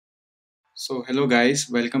So hello guys,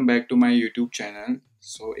 welcome back to my YouTube channel.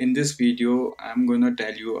 So in this video I'm gonna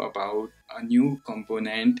tell you about a new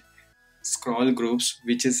component, scroll groups,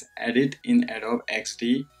 which is added in Adobe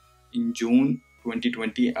Xd in June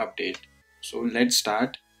 2020 update. So let's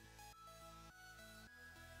start.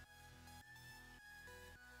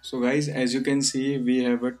 So guys, as you can see, we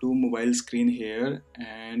have a two mobile screen here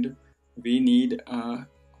and we need a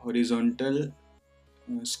horizontal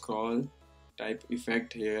scroll type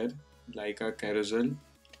effect here, like a carousel.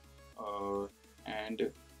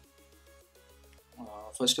 And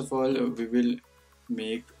First of all, we will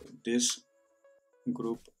make this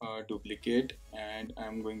group duplicate, and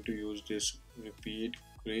I'm going to use this repeat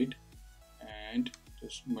grid and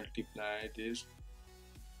just multiply this.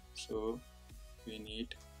 So we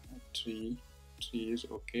need three is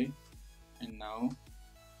okay. And now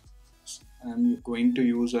I'm going to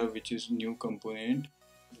use a which is new component,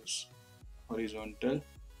 this horizontal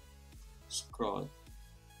scroll.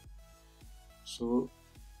 So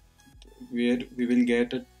where we will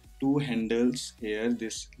get two handles here,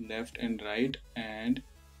 this left and right, and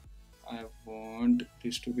I want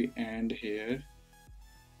this to be end here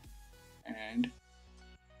and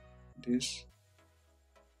this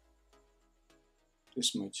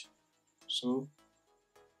much. So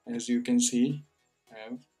as you can see, I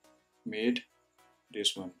have made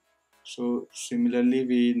this one. So similarly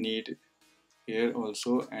we need here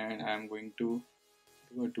also, and I'm going to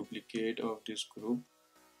do a duplicate of this group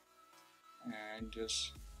and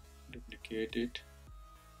just duplicate it.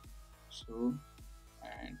 So,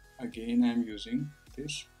 and again I'm using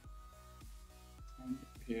this, and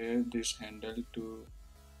here this handle to,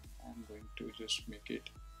 I'm going to just make it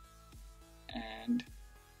and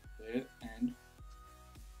here and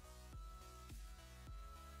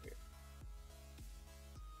here.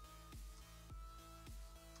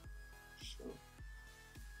 So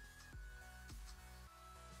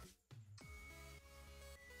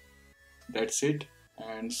that's it.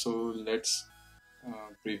 And so let's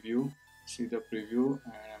see the preview,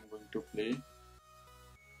 and I'm going to play.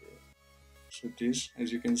 So this,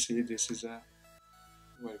 as you can see, this is a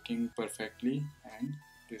working perfectly, and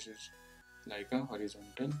this is like a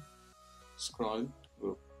horizontal scroll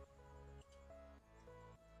group.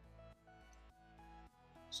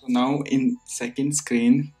 So now in second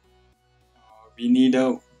screen we need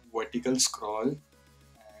a vertical scroll,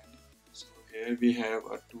 and so here we have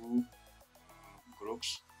two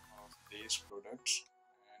groups of these products,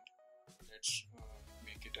 and let's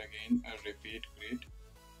make it again a repeat grid.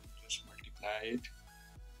 Just multiply it,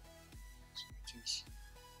 which is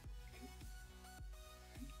okay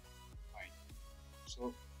and fine.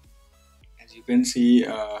 So as you can see,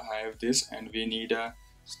 I have this, and we need a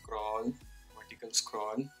vertical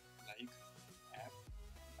scroll like app.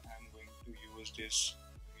 I'm going to use this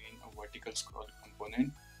again, a vertical scroll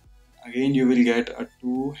component. Again you will get a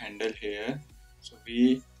two handle here, so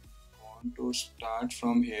we want to start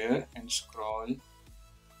from here and scroll to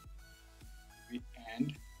the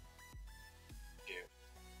end here.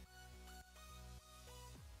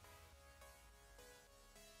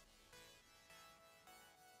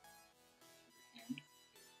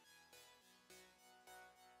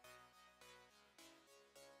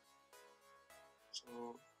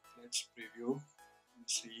 So let's preview and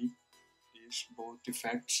see these both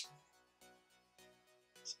effects.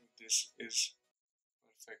 So this is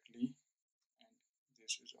perfectly, and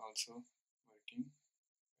this is also working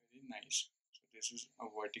very nice. So this is a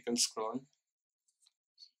vertical scroll.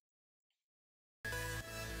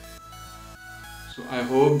 So I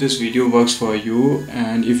hope this video works for you,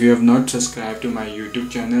 and if you have not subscribed to my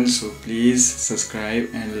YouTube channel, so please subscribe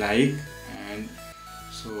and like, and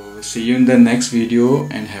so see you in the next video,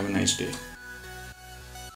 and have a nice day.